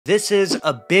This is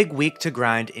a big week to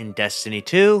grind in Destiny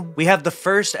 2. We have the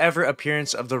first ever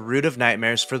appearance of the Root of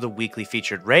Nightmares for the weekly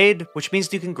featured raid, which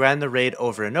means you can grind the raid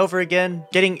over and over again,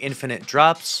 getting infinite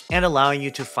drops, and allowing you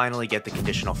to finally get the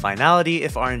conditional finality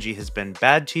if RNG has been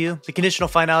bad to you. The conditional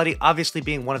finality obviously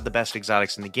being one of the best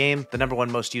exotics in the game, the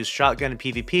 #1 most used shotgun in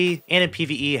PvP, and in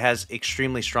PvE has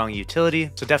extremely strong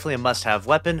utility, so definitely a must-have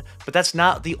weapon, but that's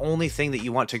not the only thing that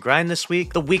you want to grind this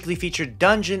week. The weekly featured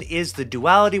dungeon is the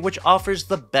Duality, which offers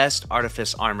the best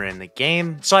artifice armor in the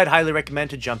game, so I'd highly recommend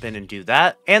to jump in and do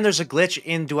that. And there's a glitch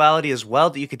in Duality as well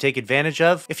that you could take advantage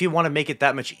of if you want to make it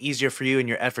that much easier for you in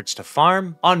your efforts to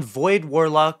farm. On Void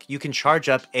Warlock, you can charge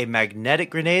up a magnetic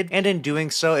grenade, and in doing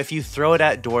so, if you throw it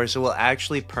at doors, it will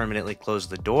actually permanently close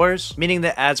the doors, meaning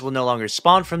that ads will no longer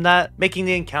spawn from that, making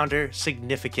the encounter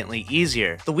significantly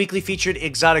easier. The weekly featured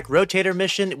exotic rotator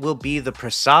mission will be the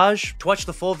Presage. To watch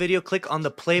the full video, click on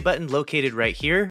the play button located right here.